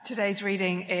Today's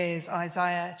reading is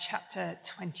Isaiah chapter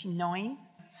 29,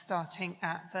 starting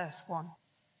at verse 1.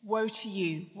 Woe to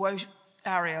you, woe,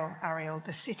 Ariel,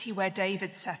 the city where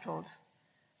David settled.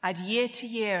 Add year to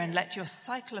year and let your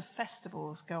cycle of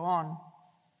festivals go on.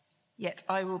 Yet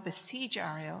I will besiege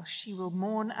Ariel, she will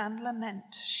mourn and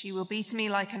lament. She will be to me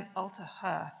like an altar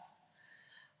hearth.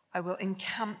 I will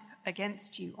encamp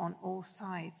against you on all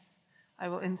sides. I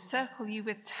will encircle you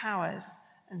with towers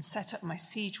and set up my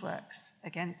siege works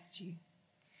against you.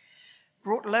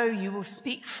 Brought low, you will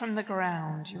speak from the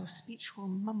ground. Your speech will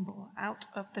mumble out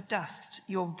of the dust.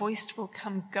 Your voice will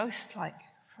come ghost-like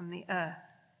from the earth.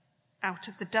 Out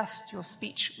of the dust, your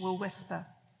speech will whisper.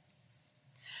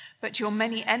 But your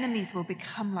many enemies will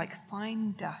become like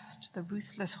fine dust, the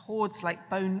ruthless hordes like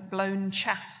blown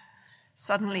chaff.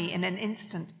 Suddenly, in an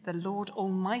instant, the Lord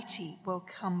Almighty will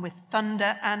come with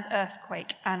thunder and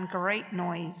earthquake and great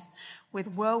noise, with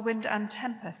whirlwind and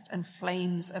tempest and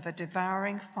flames of a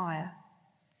devouring fire.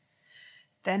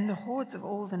 Then the hordes of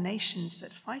all the nations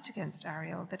that fight against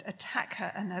Ariel, that attack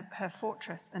her and her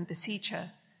fortress and besiege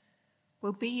her,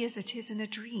 will be as it is in a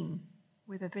dream,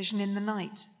 with a vision in the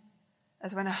night,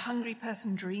 as when a hungry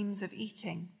person dreams of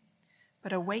eating,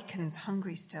 but awakens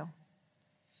hungry still,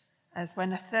 as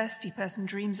when a thirsty person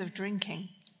dreams of drinking,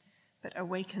 but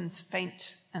awakens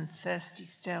faint and thirsty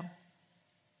still.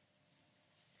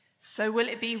 So will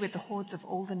it be with the hordes of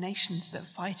all the nations that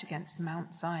fight against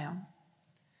Mount Zion.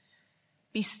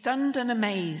 Be stunned and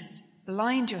amazed,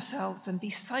 blind yourselves and be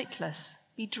sightless,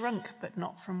 be drunk but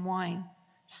not from wine,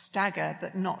 stagger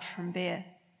but not from beer.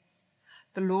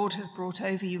 The Lord has brought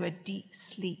over you a deep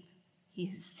sleep. He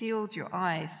has sealed your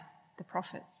eyes, the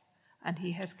prophets, and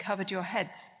he has covered your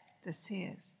heads, the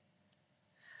seers.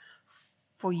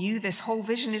 For you, this whole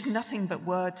vision is nothing but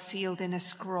words sealed in a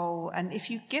scroll. And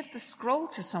if you give the scroll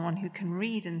to someone who can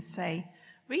read and say,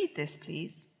 "Read this,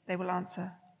 please," they will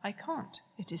answer, "I can't,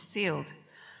 it is sealed."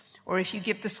 Or if you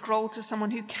give the scroll to someone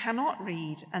who cannot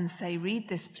read and say, "Read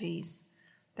this, please,"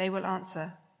 they will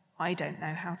answer, "I don't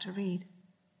know how to read."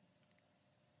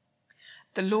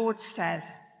 The Lord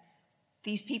says,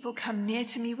 "These people come near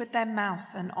to me with their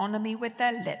mouth and honor me with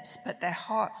their lips, but their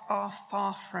hearts are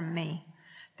far from me.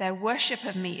 Their worship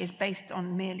of me is based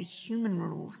on merely human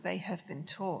rules they have been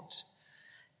taught.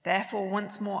 Therefore,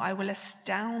 once more, I will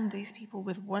astound these people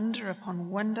with wonder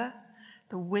upon wonder.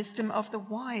 The wisdom of the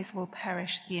wise will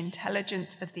perish. The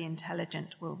intelligence of the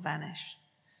intelligent will vanish.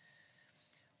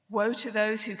 Woe to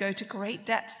those who go to great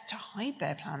depths to hide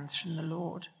their plans from the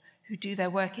Lord, who do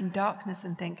their work in darkness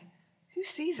and think, 'Who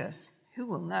sees us? Who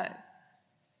will know?'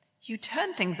 You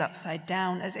turn things upside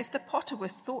down as if the potter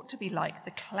was thought to be like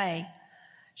the clay.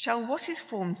 Shall what is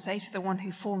formed say to the one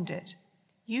who formed it,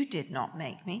 'You did not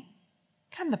make me'?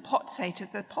 Can the pot say to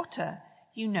the potter,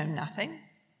 'You know nothing'?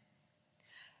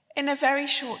 In a very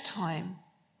short time,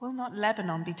 will not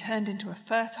Lebanon be turned into a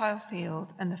fertile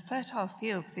field, and the fertile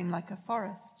field seem like a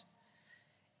forest?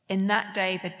 In that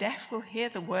day, the deaf will hear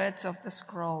the words of the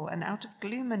scroll, and out of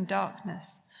gloom and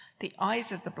darkness, the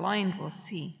eyes of the blind will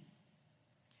see.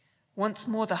 Once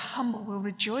more, the humble will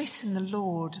rejoice in the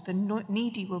Lord. The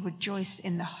needy will rejoice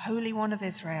in the Holy One of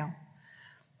Israel.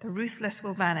 The ruthless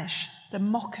will vanish. The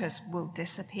mockers will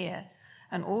disappear.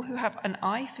 And all who have an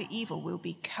eye for evil will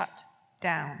be cut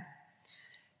down.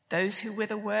 Those who with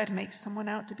a word make someone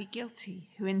out to be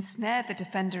guilty, who ensnare the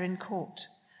defender in court,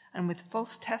 and with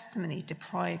false testimony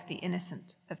deprive the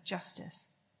innocent of justice.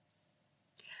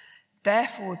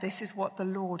 Therefore, this is what the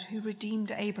Lord, who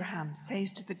redeemed Abraham,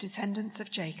 says to the descendants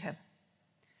of Jacob.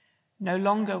 No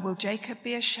longer will Jacob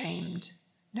be ashamed.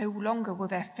 No longer will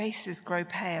their faces grow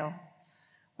pale.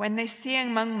 When they see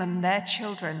among them their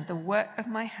children, the work of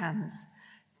my hands,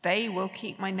 they will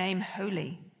keep my name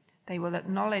holy. They will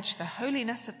acknowledge the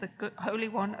holiness of the Holy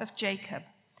One of Jacob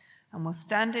and will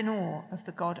stand in awe of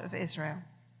the God of Israel.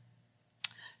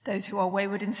 Those who are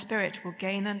wayward in spirit will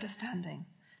gain understanding.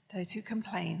 Those who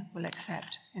complain will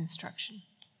accept instruction.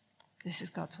 This is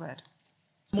God's word.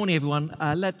 Morning, everyone.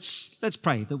 Let's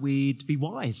pray that we'd be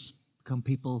wise, become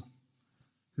people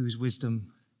whose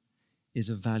wisdom is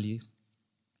of value.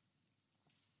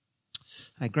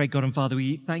 Great God and Father,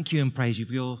 we thank you and praise you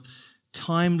for your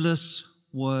timeless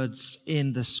words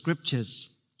in the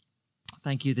scriptures.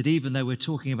 Thank you that even though we're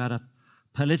talking about a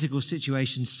political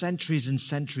situation centuries and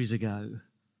centuries ago,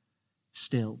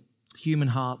 still, human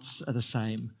hearts are the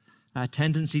same. Our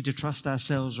tendency to trust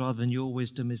ourselves rather than your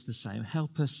wisdom is the same.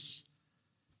 Help us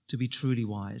to be truly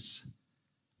wise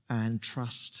and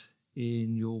trust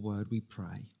in your word, we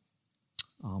pray.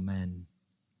 Amen.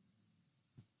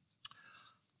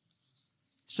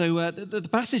 So the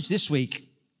passage this week,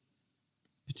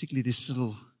 particularly this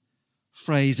little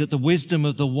phrase that the wisdom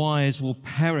of the wise will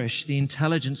perish, the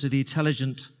intelligence of the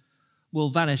intelligent will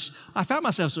vanish. I found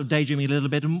myself sort of daydreaming a little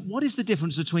bit. And what is the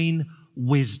difference between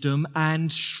wisdom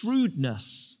and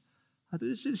shrewdness?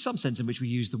 There's some sense in which we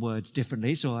use the words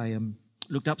differently. So I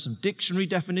looked up some dictionary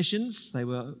definitions. They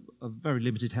were of very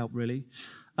limited help, really.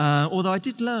 Although I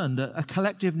did learn that a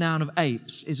collective noun of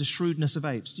apes is a shrewdness of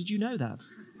apes. Did you know that?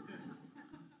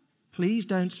 Please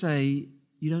don't say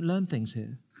you don't learn things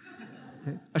here.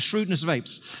 Okay. A shrewdness of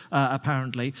apes,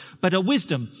 apparently. But a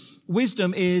wisdom.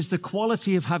 Wisdom is the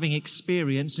quality of having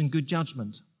experience and good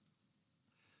judgment.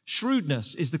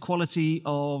 Shrewdness is the quality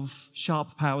of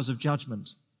sharp powers of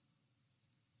judgment.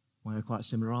 Well, they're quite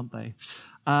similar, aren't they?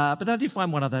 But then I did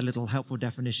find one other little helpful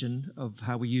definition of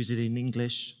how we use it in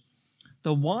English.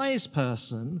 The wise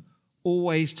person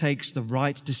always takes the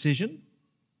right decision.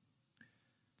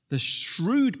 The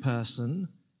shrewd person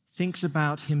thinks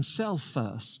about himself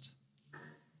first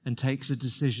and takes a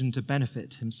decision to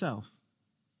benefit himself.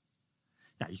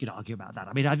 Now, you could argue about that.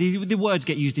 I mean, the words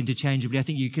get used interchangeably. I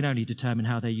think you can only determine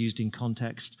how they're used in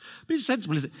context. But it's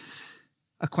sensible, is it?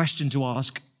 A question to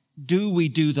ask, do we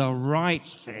do the right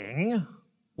thing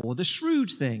or the shrewd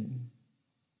thing?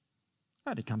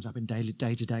 And it comes up in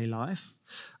day-to-day life.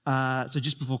 So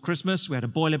just before Christmas, we had a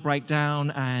boiler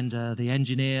breakdown, and the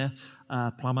engineer,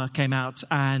 plumber, came out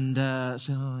and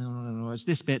said, "Oh, it's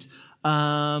this bit."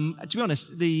 To be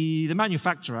honest, the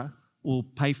manufacturer will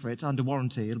pay for it under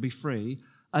warranty. It'll be free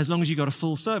as long as you got a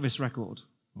full service record.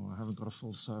 Oh, I haven't got a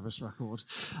full service record.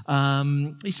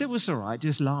 He said, "Well, it's all right.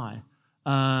 Just lie."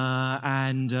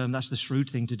 And that's the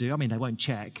shrewd thing to do. I mean, they won't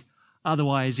check.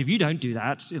 Otherwise, if you don't do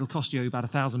that, it'll cost you about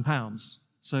 £1,000.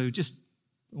 So just,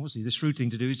 obviously, the shrewd thing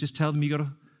to do is just tell them you got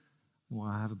to... Well,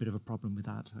 I have a bit of a problem with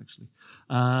that, actually.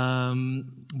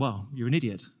 Well, you're an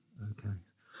idiot. Okay.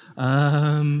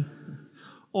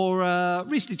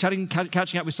 Recently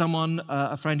catching up with someone,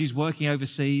 a friend who's working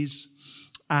overseas,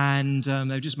 and they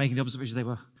were just making the observation they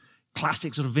were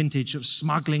classic sort of vintage of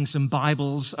smuggling some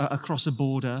Bibles across a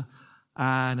border.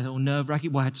 And I thought,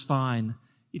 nerve-wracking. Well, it's fine.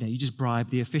 You know, you just bribe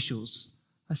the officials.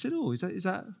 I said, "Oh, is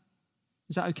that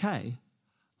okay?"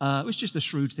 It was just the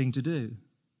shrewd thing to do.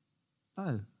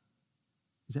 Oh,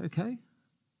 is that okay?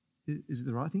 Is it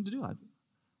the right thing to do?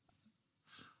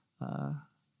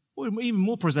 Or even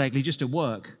more prosaically, just at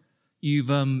work, you've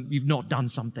not done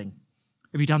something.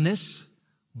 Have you done this?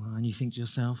 Well, and you think to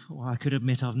yourself, "Well, I could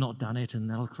admit I've not done it, and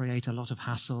that'll create a lot of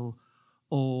hassle."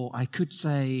 Or I could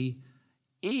say,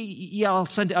 "Yeah, I'll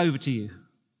send it over to you,"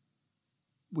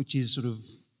 which is sort of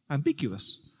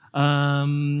ambiguous.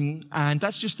 And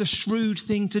that's just the shrewd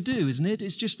thing to do, isn't it?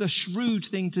 It's just the shrewd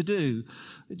thing to do.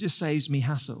 It just saves me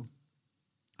hassle.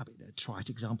 I mean, they're trite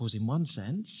examples in one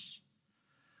sense.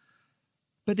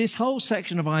 But this whole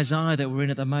section of Isaiah that we're in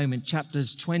at the moment,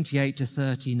 chapters 28 to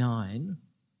 39,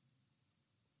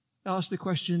 asks the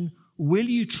question, will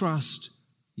you trust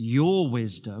your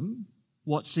wisdom,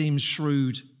 what seems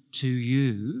shrewd to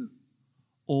you,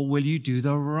 or will you do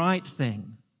the right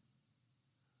thing,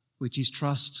 which is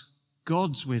trust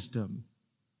God's wisdom?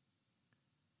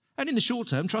 And in the short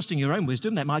term, trusting your own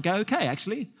wisdom, that might go okay,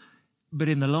 actually. But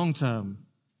in the long term,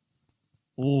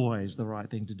 always the right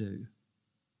thing to do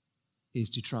is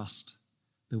to trust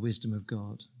the wisdom of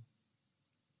God.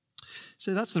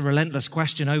 So that's the relentless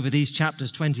question over these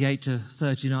chapters 28 to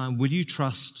 39. Will you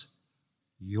trust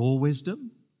your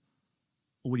wisdom,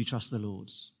 or will you trust the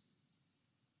Lord's?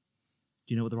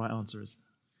 Do you know what the right answer is?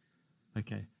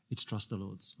 Okay, it's trust the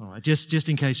Lord's. All right, just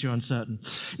in case you're uncertain.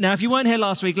 Now, if you weren't here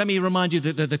last week, let me remind you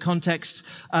the context.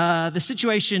 The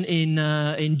situation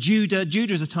in Judah.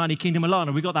 Judah is a tiny kingdom.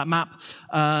 Alana, we got that map.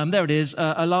 There it is.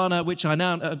 Alana, which I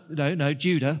now...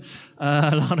 Judah.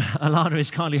 Alana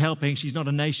is kindly helping. She's not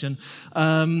a nation.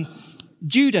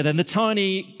 Judah, then, the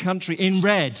tiny country in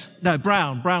red. No,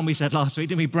 brown. Brown we said last week,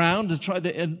 didn't we? Brown.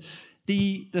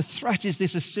 The threat is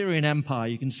this Assyrian Empire.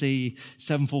 You can see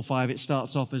 745, it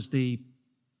starts off as the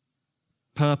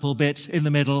purple bit in the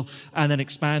middle and then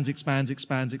expands.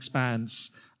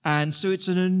 And so it's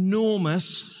an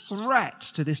enormous threat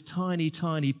to this tiny,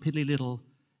 piddly little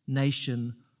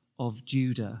nation of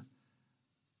Judah.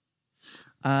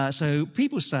 So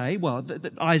people say, well,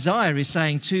 Isaiah is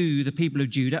saying to the people of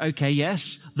Judah, okay,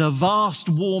 yes, the vast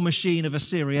war machine of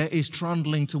Assyria is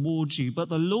trundling towards you, but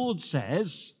the Lord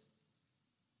says,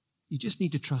 you just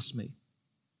need to trust me.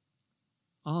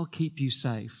 I'll keep you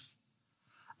safe.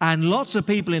 And lots of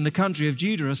people in the country of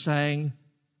Judah are saying,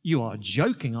 you are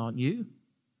joking, aren't you?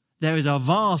 There is a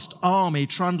vast army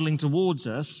trundling towards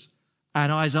us.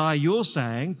 And Isaiah, you're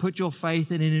saying, put your faith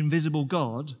in an invisible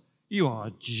God. You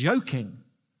are joking.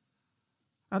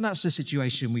 And that's the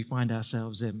situation we find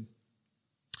ourselves in.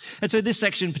 And so this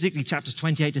section, particularly chapters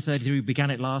 28 to 33, we began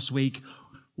it last week.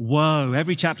 Woe.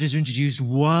 Every chapter is introduced.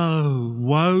 Woe.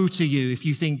 Woe to you if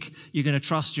you think you're going to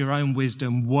trust your own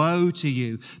wisdom. Woe to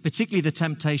you. Particularly the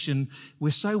temptation.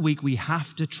 We're so weak we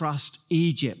have to trust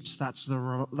Egypt. That's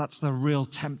the real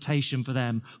temptation for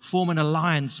them. Form an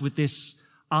alliance with this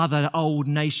other old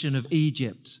nation of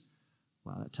Egypt.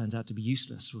 Well, that turns out to be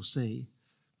useless. We'll see.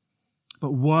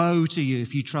 But woe to you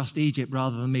if you trust Egypt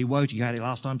rather than me. Woe to you. You had it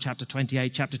last time. Chapter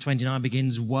 28. Chapter 29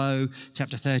 begins woe.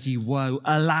 Chapter 30, woe.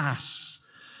 Alas.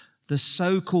 The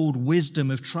so-called wisdom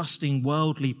of trusting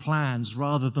worldly plans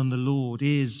rather than the Lord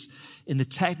is, in the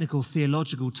technical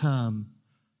theological term,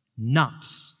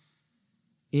 nuts.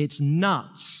 It's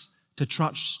nuts to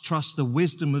trust the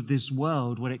wisdom of this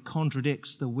world when it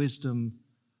contradicts the wisdom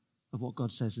of what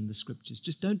God says in the Scriptures.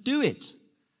 Just don't do it.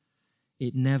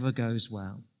 It never goes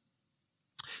well.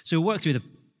 So we'll work through the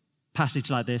passage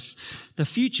like this. The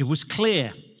future was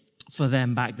clear for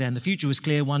them back then. The future was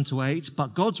clear, 1 to 8,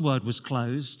 but God's word was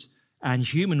closed and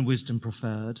human wisdom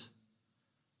preferred.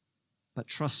 But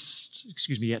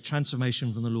yet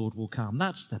transformation from the Lord will come.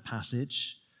 That's the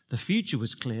passage. The future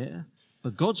was clear,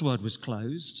 but God's word was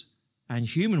closed and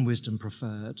human wisdom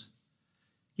preferred.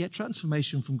 Yet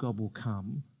transformation from God will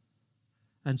come.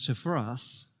 And so for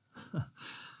us,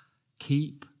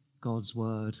 keep God's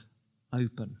word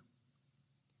open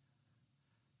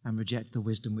and reject the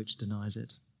wisdom which denies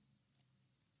it.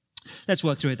 Let's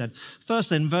work through it then.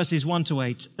 First then, verses 1 to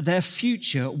 8, their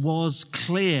future was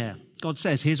clear. God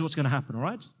says, here's what's going to happen, all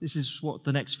right? This is what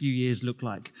the next few years look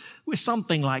like. We're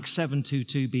something like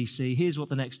 722 BC. Here's what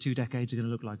the next 2 decades are going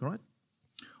to look like, all right?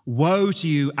 Woe to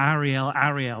you, Ariel,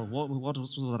 Ariel. What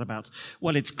was that about?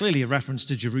 Well, it's clearly a reference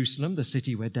to Jerusalem, the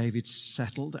city where David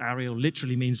settled. Ariel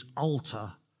literally means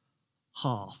altar,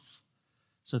 hearth.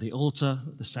 So the altar,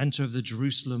 the center of the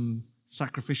Jerusalem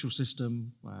sacrificial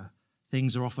system, where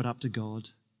things are offered up to God.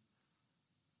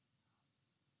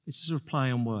 It's a sort of play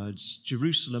on words.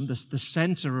 Jerusalem, the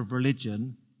center of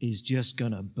religion, is just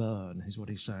going to burn, is what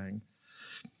he's saying.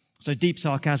 So deep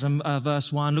sarcasm,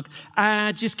 verse 1. Look,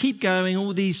 just keep going.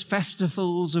 All these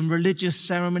festivals and religious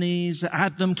ceremonies,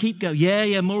 add them, keep going.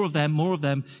 Yeah, more of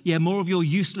them. Yeah, more of your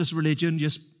useless religion.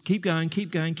 Just keep going.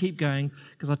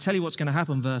 Because I'll tell you what's going to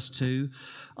happen, verse 2.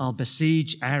 I'll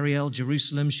besiege Ariel,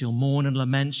 Jerusalem. She'll mourn and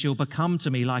lament. She'll become to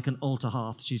me like an altar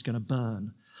hearth. She's going to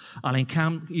burn. I'll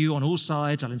encamp you on all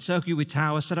sides. I'll encircle you with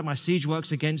towers, set up my siege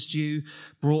works against you.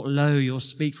 Brought low your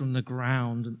speak from the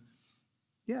ground.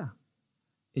 Yeah.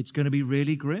 It's going to be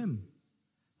really grim.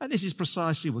 And this is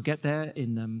precisely, we'll get there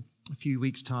in a few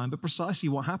weeks' time, but precisely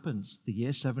what happens. The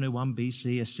year 701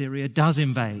 BC, Assyria does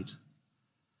invade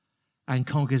and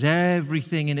conquers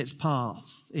everything in its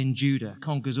path in Judah,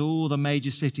 conquers all the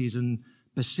major cities and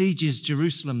besieges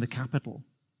Jerusalem, the capital.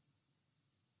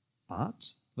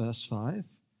 But, verse 5,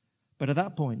 but at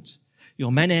that point,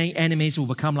 your many enemies will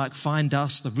become like fine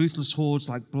dust, the ruthless hordes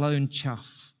like blown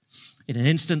chaff. In an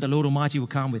instant, the Lord Almighty will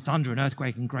come with thunder and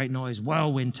earthquake and great noise,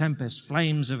 whirlwind, tempest,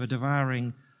 flames of a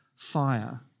devouring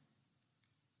fire.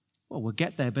 Well, we'll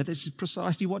get there, but this is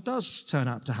precisely what does turn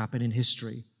out to happen in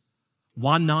history.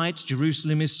 One night,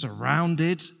 Jerusalem is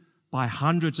surrounded by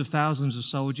hundreds of thousands of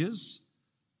soldiers,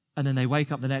 and then they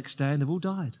wake up the next day and they've all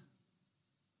died.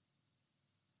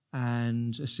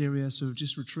 And Assyria sort of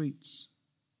just retreats.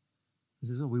 It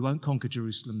says, we won't conquer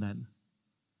Jerusalem then.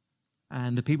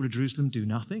 And the people of Jerusalem do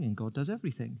nothing, and God does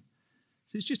everything.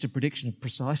 So it's just a prediction of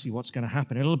precisely what's going to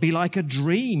happen. It'll be like a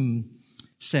dream,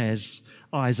 says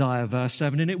Isaiah, verse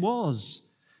 7, and it was.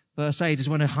 Verse 8 is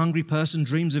when a hungry person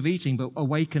dreams of eating, but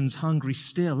awakens hungry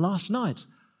still. Last night,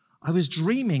 I was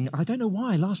dreaming. I don't know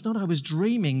why. Last night, I was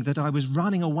dreaming that I was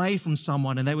running away from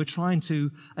someone, and they were trying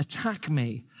to attack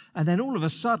me. And then all of a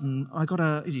sudden, I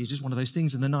got just one of those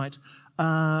things in the night.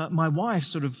 My wife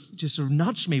sort of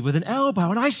nudged me with an elbow,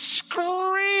 and I screamed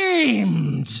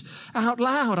out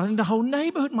loud. I think the whole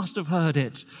neighborhood must have heard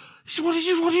it. She said,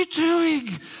 what are you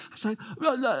doing? I said,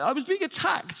 I was being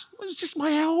attacked. It was just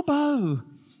my elbow.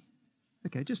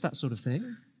 Okay, just that sort of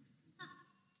thing.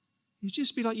 You'd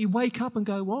just be like, you wake up and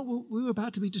go, what? We were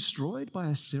about to be destroyed by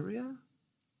Assyria?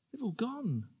 They've all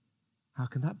gone. How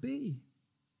can that be?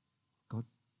 God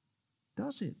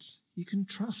does it. You can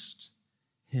trust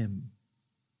him.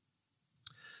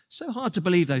 So hard to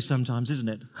believe, though, sometimes, isn't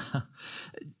it?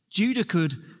 Judah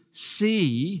could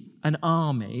see an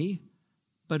army,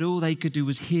 but all they could do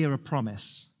was hear a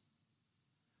promise.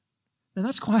 Now,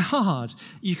 that's quite hard.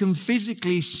 You can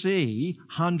physically see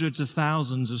hundreds of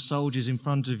thousands of soldiers in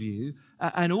front of you,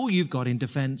 and all you've got in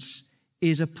defense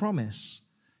is a promise.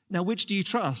 Now, which do you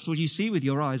trust? What you see with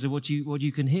your eyes or what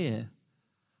you can hear?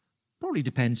 Probably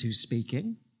depends who's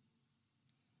speaking.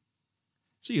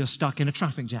 So you're stuck in a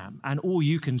traffic jam, and all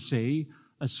you can see,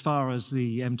 as far as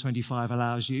the M25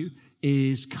 allows you,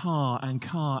 is car and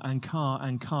car and car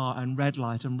and car and red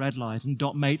light and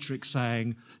dot matrix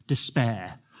saying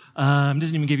despair.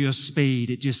 Doesn't even give you a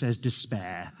speed, it just says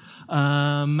despair.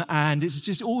 And it's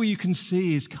just all you can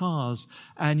see is cars.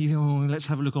 And you think, oh, let's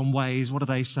have a look on Waze, what are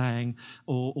they saying?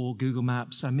 Or Google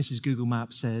Maps, and Mrs. Google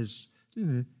Maps says,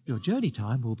 your journey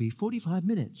time will be 45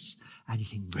 minutes. And you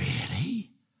think, really?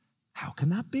 How can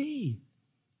that be?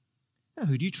 Now,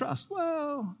 who do you trust?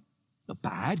 Well, not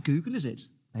bad, Google, is it?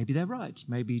 Maybe they're right.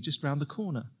 Maybe just round the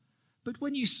corner. But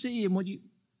when you see and who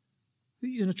are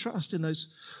you going to trust in those?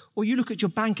 Or you look at your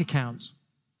bank account.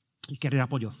 You get it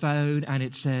up on your phone and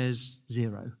it says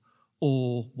 0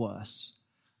 or worse.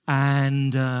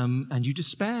 And you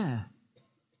despair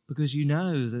because you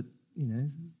know that,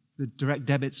 the direct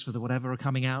debits for the whatever are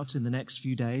coming out in the next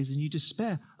few days, and you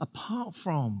despair. Apart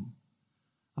from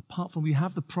you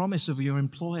have the promise of your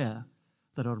employer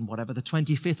that on whatever, the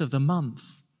 25th of the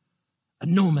month,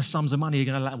 enormous sums of money are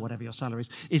going to land, whatever your salary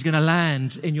is going to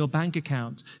land in your bank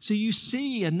account. So you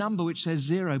see a number which says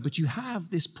 0, but you have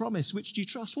this promise. Which do you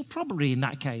trust? Well, probably in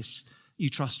that case, you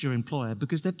trust your employer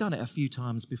because they've done it a few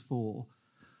times before.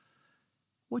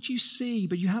 What you see,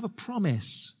 but you have a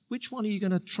promise. Which one are you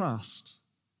going to trust?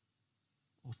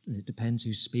 Often it depends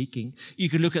who's speaking. You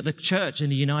could look at the church in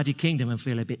the United Kingdom and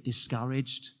feel a bit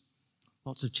discouraged.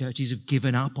 Lots of churches have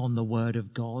given up on the word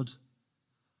of God.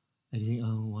 And you think,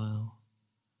 oh, well,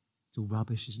 it's all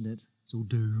rubbish, isn't it? It's all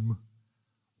doom.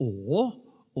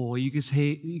 Or you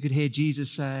could hear Jesus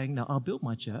saying, no, I'll build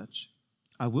my church.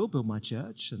 I will build my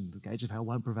church, and the gates of hell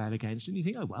won't prevail against it. And you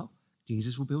think, oh, well,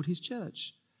 Jesus will build his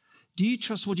church. Do you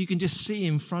trust what you can just see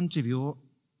in front of you, or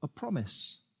a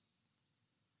promise?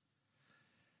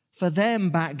 For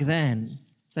them back then,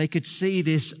 they could see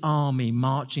this army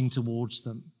marching towards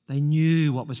them. They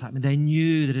knew what was happening. They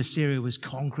knew that Assyria was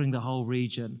conquering the whole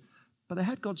region. But they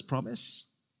had God's promise.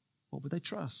 What would they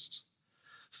trust?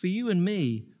 For you and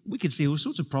me, we could see all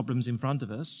sorts of problems in front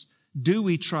of us. Do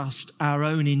we trust our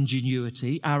own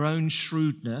ingenuity, our own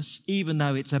shrewdness, even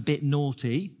though it's a bit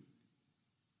naughty?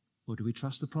 Or do we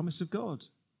trust the promise of God?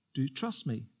 Do you trust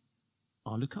me?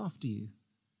 I'll look after you.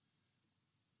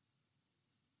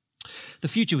 The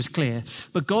future was clear,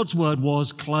 but God's word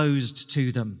was closed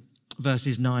to them.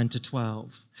 Verses 9 to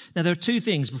 12. Now, there are two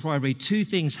things, before I read, two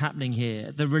things happening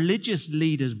here. The religious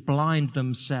leaders blind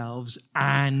themselves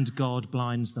and God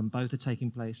blinds them. Both are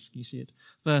taking place. Can you see it?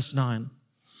 Verse 9.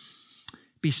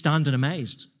 Be stunned and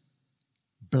amazed.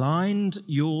 Blind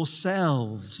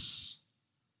yourselves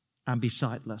and be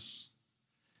sightless.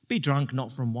 Be drunk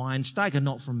not from wine, stagger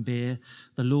not from beer.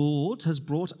 The Lord has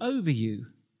brought over you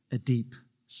a deep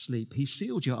sleep. He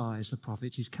sealed your eyes, the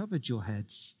prophets. He's covered your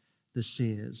heads, the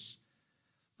seers.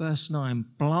 Verse 9,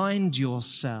 blind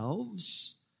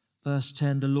yourselves. Verse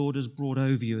 10, the Lord has brought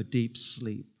over you a deep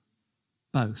sleep.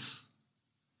 Both.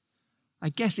 I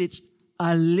guess it's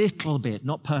a little bit,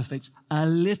 not perfect, a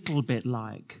little bit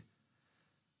like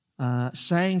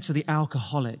saying to the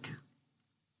alcoholic,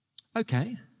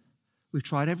 okay, we've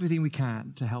tried everything we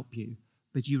can to help you,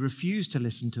 but you refuse to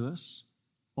listen to us.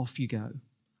 Off you go.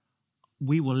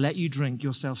 We will let you drink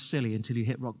yourself silly until you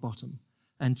hit rock bottom.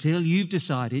 Until you've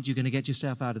decided you're going to get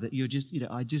yourself out of it. You're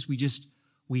just,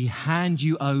 we hand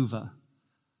you over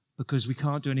because we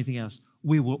can't do anything else.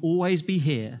 We will always be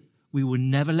here. We will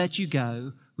never let you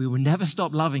go. We will never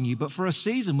stop loving you. But for a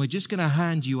season, we're just going to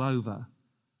hand you over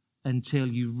until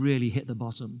you really hit the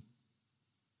bottom.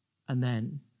 And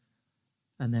then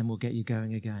we'll get you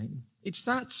going again. It's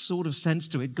that sort of sense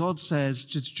to it. God says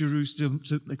to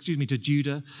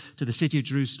Judah, to the city of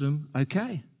Jerusalem,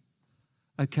 okay.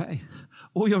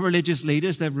 All your religious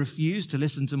leaders, they've refused to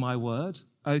listen to my word.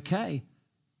 Okay.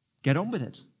 Get on with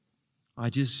it. I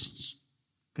just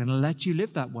going to let you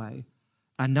live that way.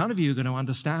 And none of you are going to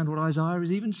understand what Isaiah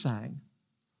is even saying.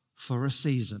 For a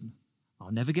season.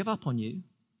 I'll never give up on you.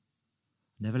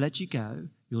 Never let you go.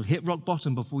 You'll hit rock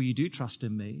bottom before you do trust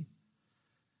in me.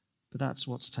 But that's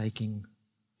what's taking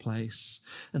place.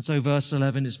 And so verse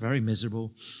 11 is very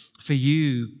miserable. For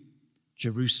you,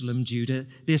 Jerusalem, Judah,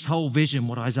 this whole vision,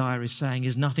 what Isaiah is saying,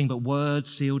 is nothing but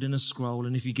words sealed in a scroll.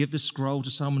 And if you give the scroll to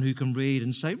someone who can read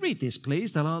and say, read this,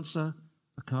 please, they'll answer,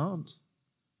 I can't.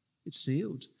 It's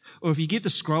sealed. Or if you give the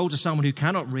scroll to someone who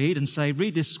cannot read and say,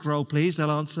 read this scroll, please,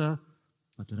 they'll answer,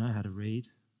 I don't know how to read.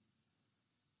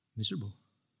 Miserable.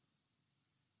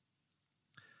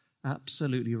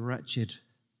 Absolutely wretched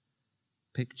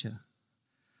picture.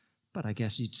 But I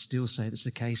guess you'd still say that's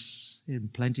the case in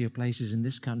plenty of places in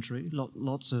this country.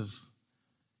 Lots of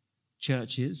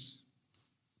churches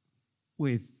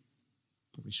with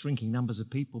probably shrinking numbers of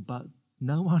people, but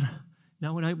no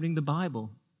one opening the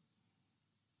Bible.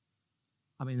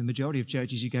 I mean, the majority of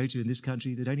churches you go to in this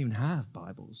country, they don't even have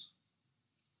Bibles.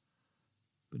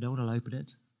 But no one will open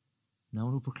it. No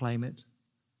one will proclaim it.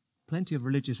 Plenty of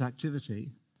religious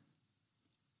activity,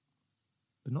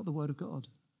 but not the Word of God.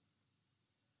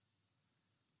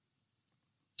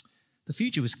 The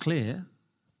future was clear,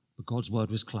 but God's Word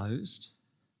was closed.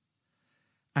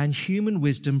 And human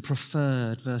wisdom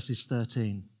preferred verses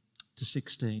 13 to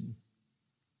 16.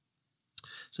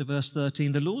 So verse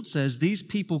 13, the Lord says, "These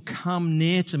people come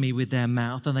near to me with their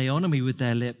mouth and they honor me with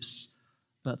their lips,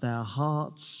 but their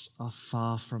hearts are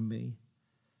far from me.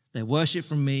 Their worship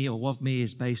from me or of me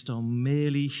is based on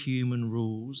merely human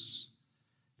rules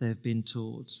they've been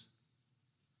taught."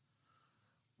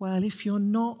 Well, if you're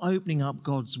not opening up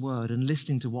God's word and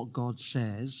listening to what God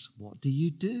says, what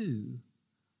do?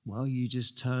 Well, you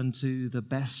just turn to the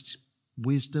best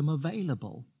wisdom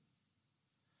available.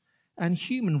 And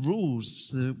human rules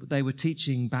that they were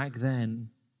teaching back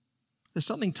then, there's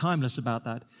something timeless about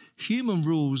that. Human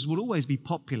rules will always be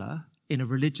popular in a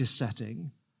religious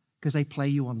setting because they play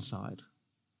you on side.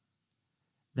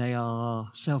 They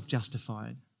are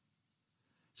self-justifying.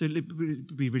 So it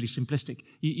would be really simplistic.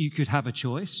 You could have a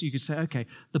choice. You could say, okay,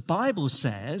 the Bible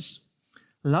says,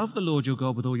 love the Lord your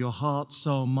God with all your heart,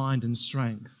 soul, mind, and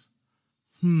strength.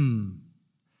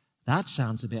 That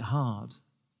sounds a bit hard.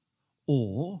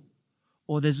 Or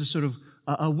there's a sort of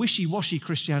a wishy-washy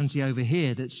Christianity over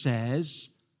here that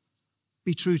says,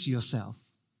 be true to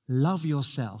yourself, love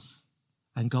yourself,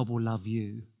 and God will love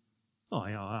you. Oh,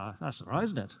 yeah, that's all right,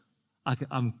 isn't it?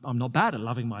 I'm not bad at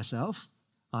loving myself.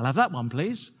 I'll have that one,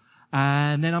 please.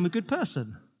 And then I'm a good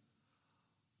person.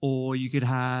 Or you could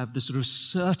have the sort of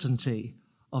certainty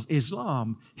of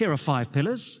Islam. Here are 5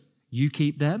 pillars. You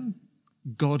keep them.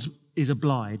 God is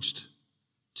obliged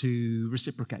to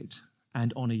reciprocate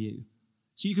and honor you.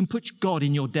 So you can put God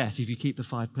in your debt if you keep the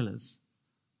 5 pillars.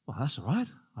 Well, that's all right.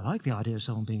 I like the idea of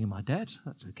someone being in my debt.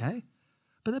 That's okay.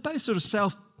 But they're both sort of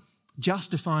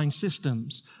self-justifying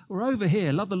systems. Or over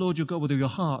here, love the Lord your God with all your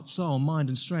heart, soul, mind,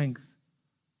 and strength.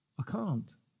 I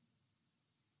can't.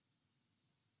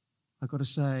 I've got to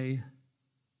say,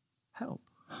 help.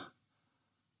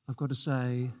 I've got to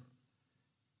say,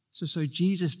 so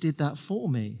Jesus did that for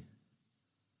me.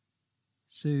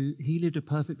 So he lived a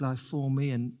perfect life for me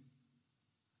and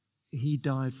he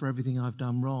died for everything I've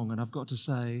done wrong. And I've got to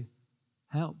say,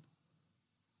 help.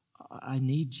 I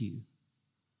need you.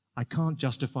 I can't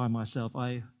justify myself.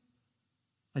 I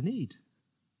need.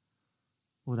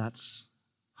 Well, that's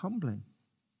humbling.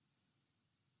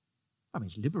 I mean,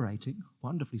 it's liberating,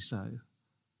 wonderfully so.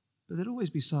 But there'll always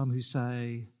be some who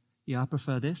say, yeah, I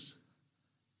prefer this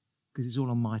because it's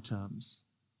all on my terms.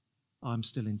 I'm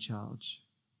still in charge.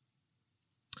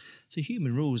 So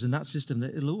human rules in that system,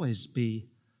 it'll always be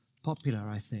popular,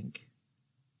 I think.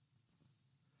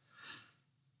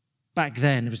 Back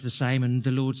then, it was the same, and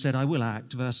the Lord said, I will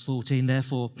act. Verse 14,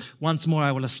 therefore, once more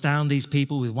I will astound these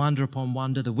people with wonder upon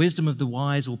wonder. The wisdom of the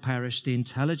wise will perish. The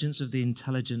intelligence of the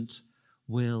intelligent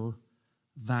will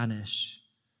vanish.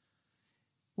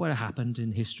 What happened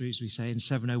in history, as we say, in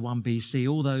 701 BC,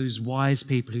 all those wise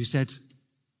people who said,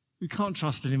 we can't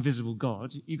trust an invisible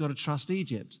God, you've got to trust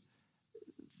Egypt.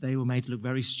 They were made to look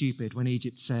very stupid when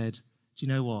Egypt said, do you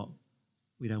know what?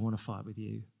 We don't want to fight with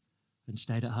you, and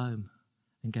stayed at home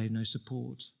and gave no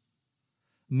support.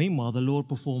 Meanwhile, the Lord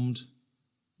performed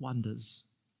wonders.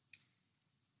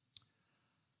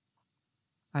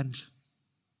 And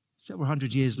several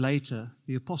hundred years later,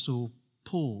 the Apostle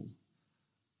Paul,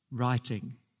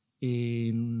 writing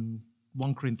in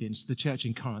 1 Corinthians, the church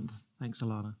in Corinth, thanks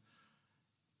Alana,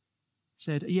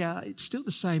 said, yeah, it's still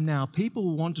the same now.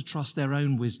 People want to trust their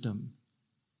own wisdom.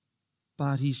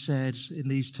 But he said in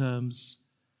these terms,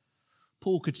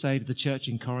 Paul could say to the church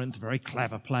in Corinth, very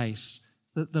clever place,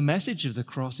 that the message of the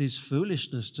cross is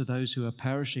foolishness to those who are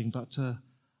perishing, but to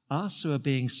us who are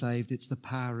being saved, it's the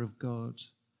power of God.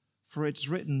 For it's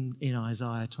written in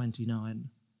Isaiah 29,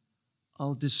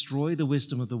 I'll destroy the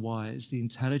wisdom of the wise, the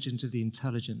intelligent of the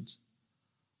intelligent.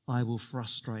 I will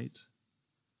frustrate.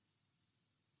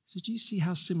 So do you see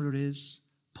how similar it is?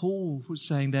 Paul was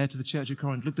saying there to the church of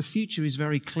Corinth, look, the future is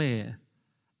very clear.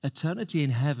 Eternity in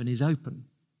heaven is open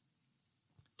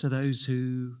to those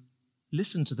who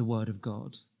listen to the word of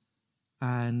God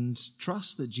and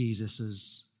trust that Jesus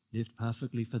has lived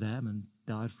perfectly for them and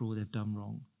died for all they've done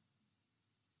wrong.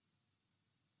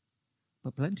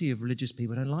 But plenty of religious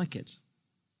people don't like it.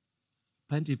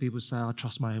 Plenty of people say, I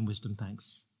trust my own wisdom,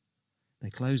 thanks. They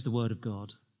close the word of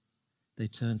God. They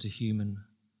turn to human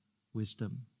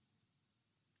wisdom.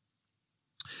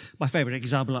 My favourite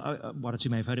example, one or two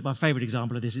may have heard it, my favourite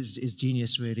example of this is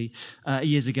genius, really.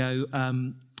 Years ago,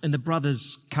 in the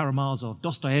Brothers Karamazov,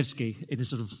 Dostoevsky, in a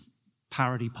sort of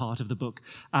parody part of the book,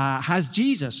 has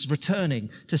Jesus returning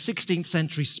to 16th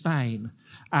century Spain.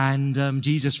 And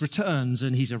Jesus returns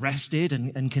and he's arrested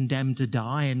and condemned to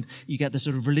die. And you get the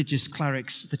sort of religious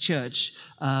clerics, the church,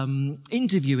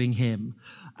 interviewing him.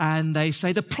 And they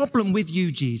say, the problem with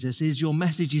you, Jesus, is your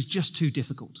message is just too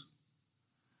difficult.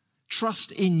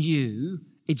 Trust in you,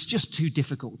 it's just too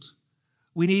difficult.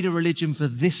 We need a religion for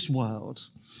this world.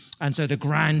 And so the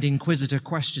Grand Inquisitor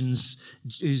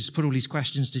is put all these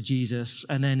questions to Jesus,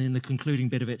 and then in the concluding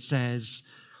bit of it says,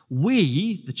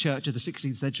 we, the church of the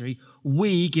 16th century,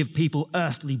 we give people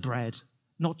earthly bread,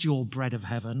 not your bread of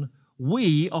heaven.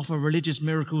 We offer religious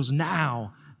miracles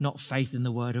now, not faith in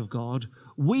the word of God.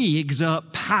 We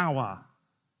exert power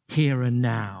here and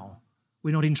now.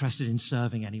 We're not interested in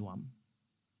serving anyone.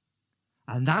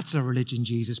 And that's a religion,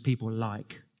 Jesus, people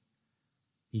like.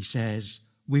 He says,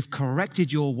 we've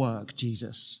corrected your work,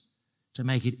 Jesus, to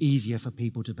make it easier for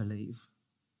people to believe.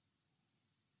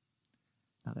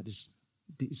 Now that is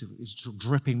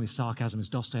dripping with sarcasm as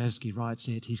Dostoevsky writes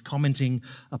it. He's commenting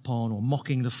upon or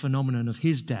mocking the phenomenon of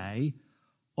his day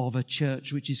of a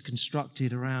church which is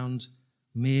constructed around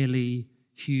merely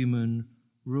human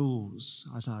rules,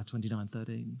 Isaiah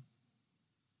 29:13.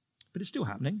 But it's still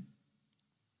happening.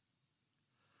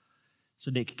 So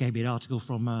Nick gave me an article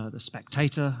from The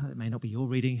Spectator. It may not be your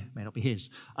reading, it may not be his,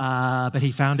 but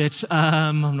he found it.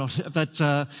 From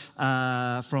the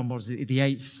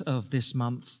 8th of this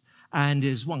month, and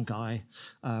is one guy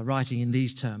writing in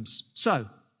these terms. So,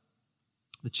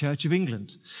 the Church of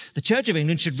England. The Church of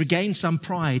England should regain some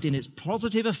pride in its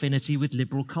positive affinity with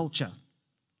liberal culture.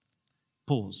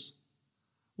 Pause.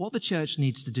 What the church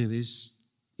needs to do is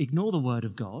ignore the word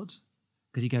of God,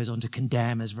 because he goes on to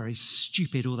condemn as very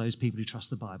stupid all those people who trust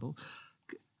the Bible,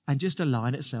 and just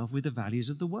align itself with the values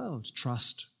of the world.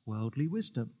 Trust worldly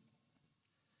wisdom.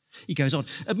 He goes on,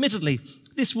 admittedly,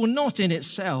 this will not in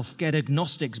itself get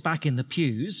agnostics back in the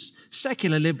pews.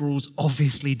 Secular liberals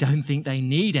obviously don't think they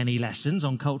need any lessons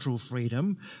on cultural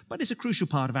freedom, but it's a crucial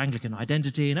part of Anglican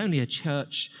identity, and only a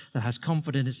church that has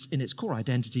confidence in its core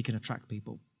identity can attract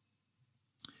people.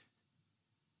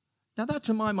 Now that,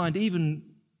 to my mind, even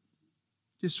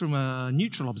just from a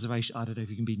neutral observation, I don't know if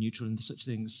you can be neutral in such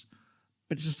things,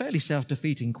 but it's a fairly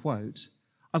self-defeating quote.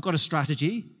 I've got a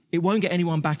strategy. It won't get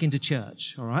anyone back into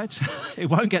church, all right? It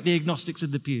won't get the agnostics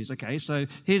in the pews, okay? So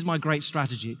here's my great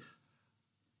strategy.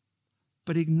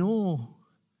 But ignore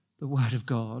the word of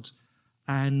God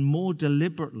and more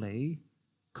deliberately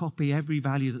copy every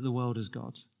value that the world has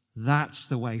got. That's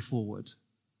the way forward,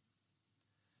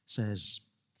 says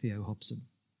Theo Hobson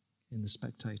in The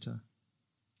Spectator.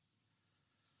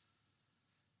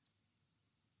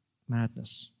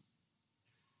 Madness.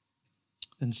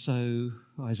 And so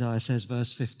Isaiah says,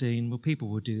 verse 15, well, people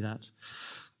will do that.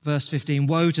 Verse 15,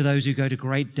 woe to those who go to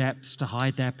great depths to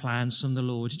hide their plans from the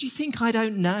Lord. Did you think I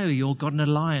don't know you've got an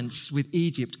alliance with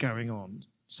Egypt going on,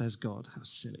 says God. How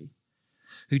silly.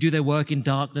 Who do their work in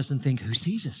darkness and think, who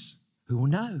sees us? Who will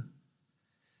know?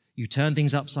 You turn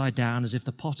things upside down as if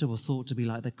the potter were thought to be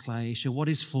like the clay. Shall what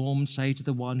is formed say to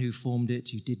the one who formed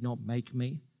it, you did not make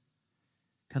me?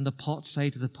 Can the pot say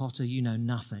to the potter, you know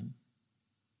nothing?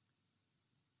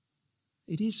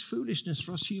 It is foolishness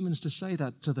for us humans to say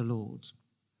that to the Lord.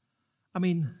 I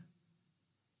mean,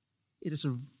 it is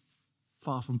a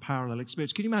far from parallel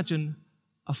experience. Can you imagine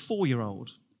a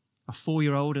 4-year-old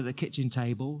at the kitchen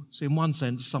table? So in one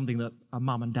sense, something that a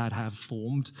mum and dad have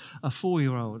formed. A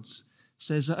 4-year-old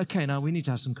says, okay, now we need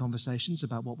to have some conversations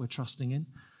about what we're trusting in.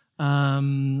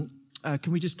 Can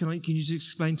you just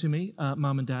explain to me,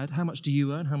 mum and dad, how much do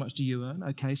you earn? How much do you earn?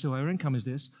 Okay, so our income is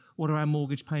this. What are our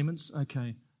mortgage payments?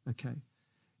 Okay.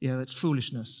 Yeah, that's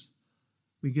foolishness.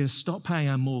 We're going to stop paying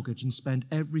our mortgage and spend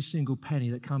every single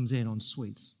penny that comes in on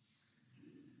sweets.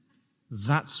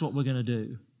 That's what we're going to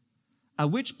do. At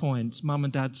which point, mum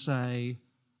and dad say,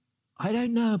 I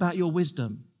don't know about your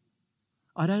wisdom.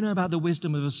 I don't know about the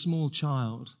wisdom of a small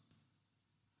child.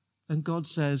 And God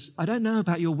says, I don't know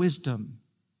about your wisdom.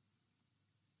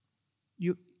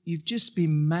 You've just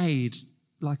been made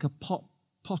like a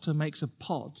potter makes a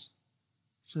pot,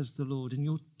 says the Lord, and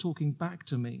you're talking back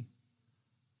to me.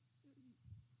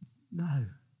 No.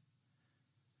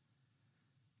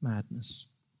 Madness.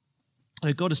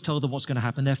 God has told them what's going to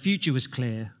happen. Their future was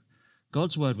clear.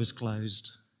 God's word was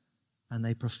closed, and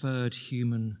they preferred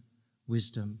human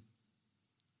wisdom.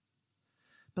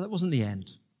 But that wasn't the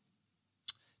end.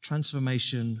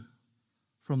 Transformation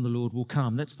from the Lord will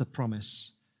come. That's the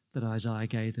promise that Isaiah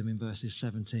gave them in verses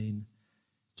 17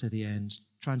 to the end.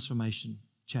 Transformation,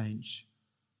 change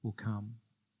will come.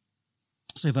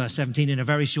 So verse 17, in a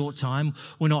very short time,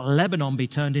 will not Lebanon be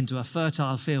turned into a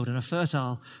fertile field? And a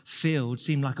fertile field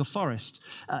seemed like a forest.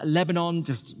 Lebanon,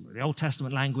 just the Old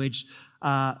Testament language,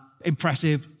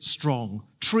 impressive, strong.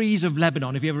 Trees of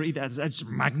Lebanon, if you ever read that, it's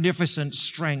magnificent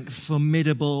strength,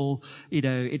 formidable.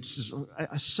 It's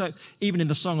so, even in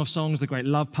the Song of Songs, the great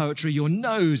love poetry, your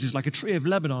nose is like a tree of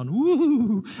Lebanon.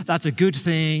 Woo! That's a good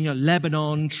thing.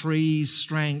 Lebanon, trees,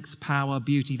 strength, power,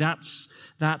 beauty. That's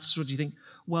what you think.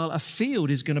 Well, a field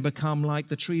is going to become like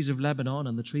the trees of Lebanon,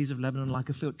 and the trees of Lebanon like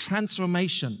a field.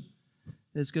 Transformation.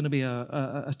 There's going to be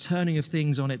a turning of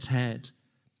things on its head,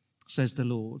 says the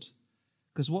Lord.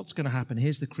 Because what's going to happen?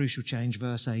 Here's the crucial change,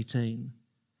 verse 18.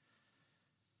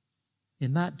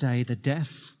 In that day, the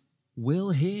deaf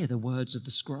will hear the words of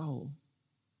the scroll,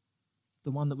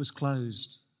 the one that was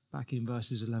closed back in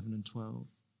verses 11 and 12.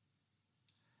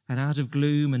 And out of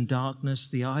gloom and darkness,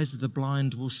 the eyes of the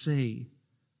blind will see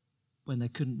when they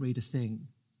couldn't read a thing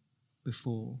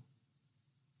before.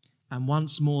 And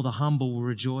once more the humble will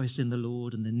rejoice in the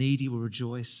Lord, and the needy will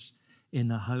rejoice in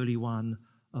the Holy One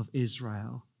of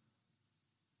Israel.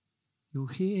 You'll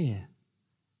hear,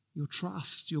 you'll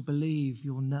trust, you'll believe,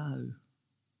 you'll know.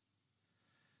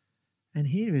 And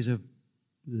here is a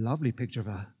lovely picture of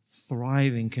a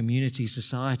thriving community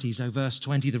society. So verse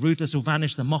 20, the ruthless will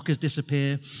vanish, the mockers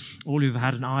disappear. All who've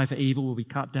had an eye for evil will be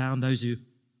cut down. Those who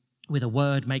with a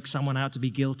word make someone out to be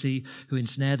guilty, who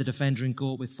ensnare the defender in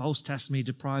court, with false testimony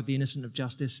deprive the innocent of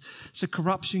justice. So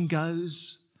corruption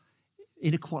goes,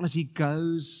 inequality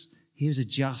goes. Here's a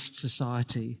just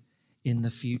society in the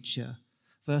future.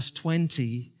 Verse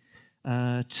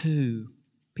 22,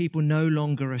 people no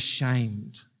longer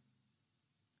ashamed,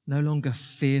 no longer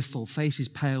fearful, faces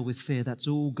pale with fear, that's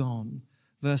all gone.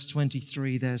 Verse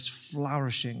 23, there's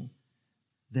flourishing,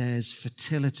 there's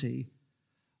fertility.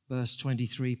 Verse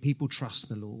 23, people trust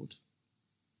the Lord.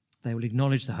 They will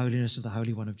acknowledge the holiness of the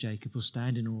Holy One of Jacob, will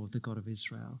stand in awe of the God of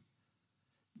Israel.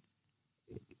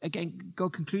 Again,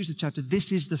 God concludes the chapter.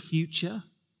 This is the future.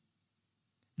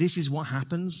 This is what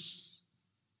happens.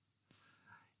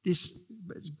 This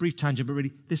brief tangent, but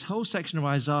really, this whole section of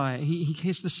Isaiah, he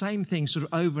hears the same thing sort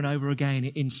of over and over again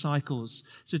in cycles.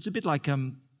 So it's a bit like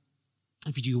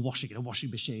if you do washing in a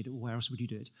washing machine, where else would you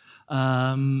do it?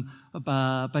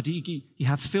 But you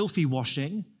have filthy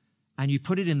washing, and you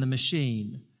put it in the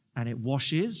machine, and it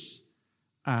washes,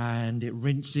 and it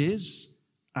rinses,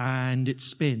 and it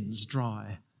spins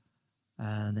dry.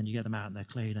 And then you get them out and they're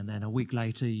clean. And then a week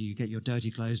later, you get your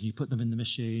dirty clothes and you put them in the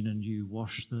machine and you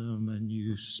wash them and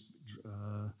you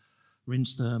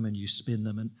rinse them and you spin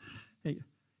them. And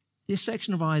this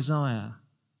section of Isaiah,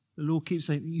 the Lord keeps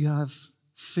saying, you have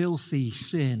filthy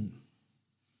sin,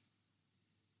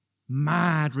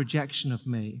 mad rejection of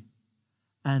me,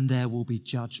 and there will be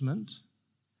judgment,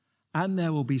 and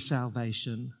there will be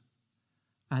salvation,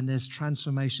 and there's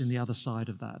transformation the other side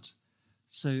of that.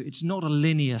 So it's not a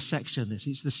linear section, this.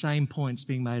 It's the same points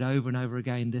being made over and over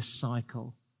again, this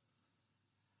cycle.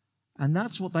 And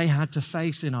that's what they had to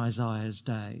face in Isaiah's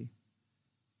day.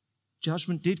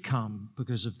 Judgment did come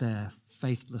because of their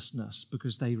faithlessness,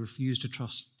 because they refused to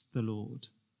trust the Lord.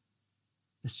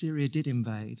 Assyria did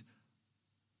invade,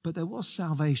 but there was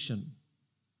salvation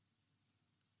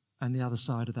and the other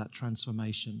side of that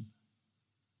transformation.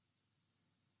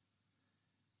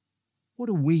 What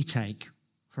do we take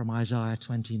from Isaiah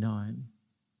 29?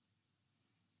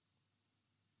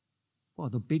 Well,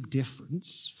 the big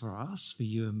difference for us, for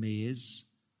you and me, is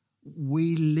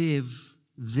we live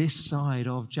this side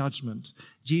of judgment.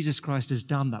 Jesus Christ has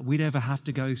done that. We never have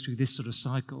to go through this sort of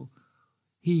cycle.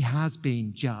 He has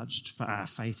been judged for our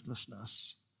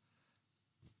faithlessness.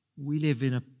 We live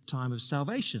in a time of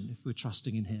salvation if we're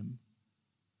trusting in him.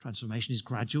 Transformation is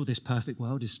gradual. This perfect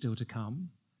world is still to come.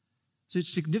 So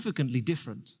it's significantly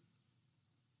different.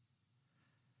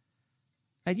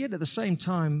 And yet at the same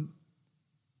time,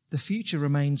 the future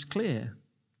remains clear.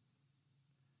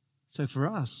 So for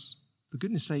us, for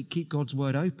goodness sake, keep God's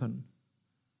word open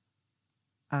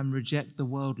and reject the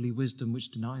worldly wisdom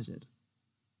which denies it.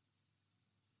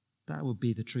 That would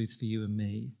be the truth for you and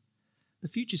me. The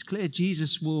future's clear.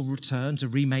 Jesus will return to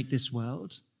remake this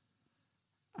world,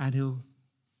 and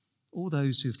all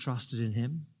those who've trusted in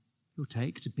him, he'll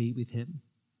take to be with him.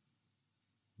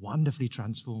 Wonderfully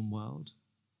transformed world.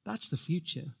 That's the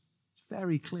future. It's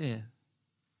very clear.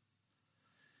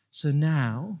 So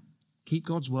now, keep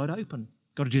God's word open.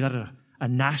 Got to do that at a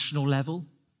national level,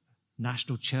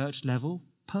 national church level,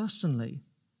 personally.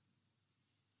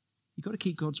 You've got to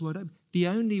keep God's word open. The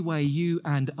only way you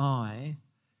and I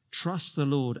trust the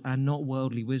Lord and not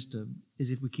worldly wisdom is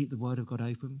if we keep the word of God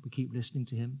open, we keep listening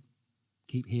to him,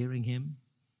 keep hearing him.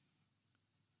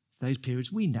 Those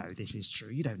periods, we know this is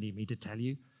true. You don't need me to tell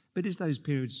you. But it's those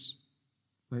periods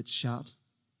where it's shut,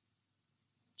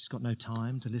 just got no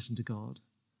time to listen to God.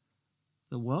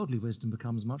 The worldly wisdom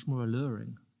becomes much more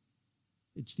alluring.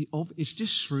 It's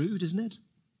just shrewd, isn't it?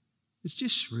 It's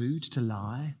just shrewd to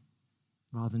lie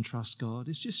rather than trust God.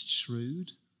 It's just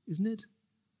shrewd, isn't it?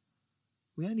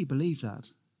 We only believe that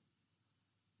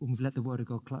when we've let the word of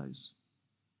God close.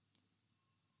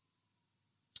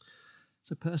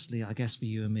 So personally, I guess for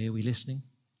you and me, are we listening?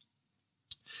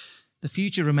 The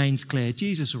future remains clear.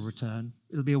 Jesus will return.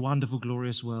 It'll be a wonderful,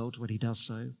 glorious world when he does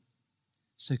so.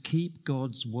 So keep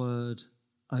God's word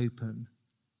open.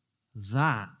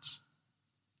 That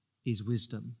is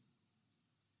wisdom.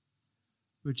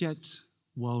 Reject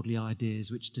worldly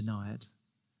ideas which deny it.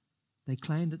 They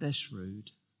claim that they're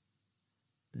shrewd.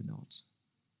 They're not.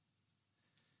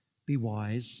 Be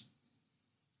wise.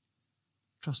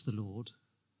 Trust the Lord.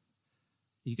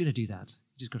 You're going to do that.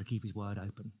 You just got to keep his word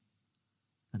open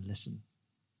and listen.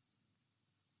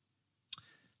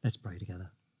 Let's pray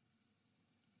together.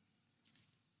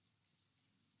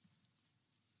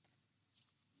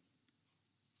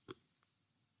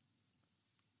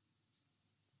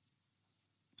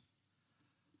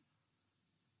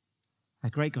 Our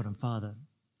great God and Father,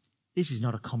 this is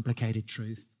not a complicated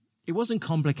truth. It wasn't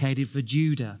complicated for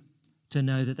Judah to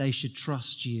know that they should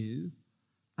trust you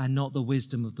and not the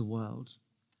wisdom of the world.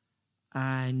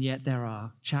 And yet there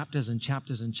are chapters and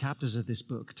chapters and chapters of this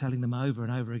book telling them over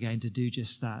and over again to do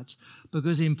just that.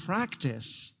 Because in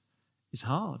practice, it's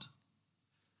hard.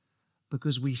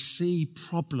 Because we see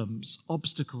problems,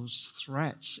 obstacles,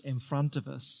 threats in front of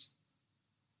us.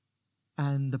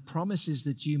 And the promises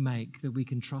that you make that we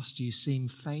can trust you seem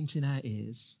faint in our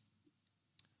ears.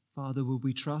 Father, will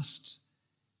we trust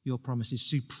your promises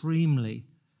supremely?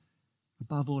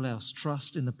 Above all else,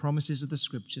 trust in the promises of the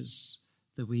Scriptures,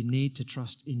 that we need to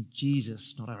trust in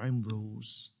Jesus, not our own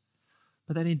rules.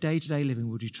 But then in day-to-day living,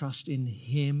 would you trust in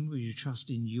him? Would you trust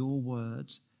in your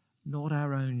word, not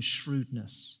our own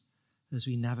shrewdness as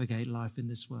we navigate life in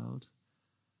this world?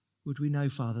 Would we know,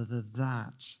 Father,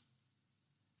 that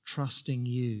trusting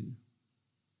you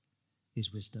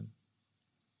is wisdom?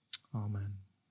 Amen.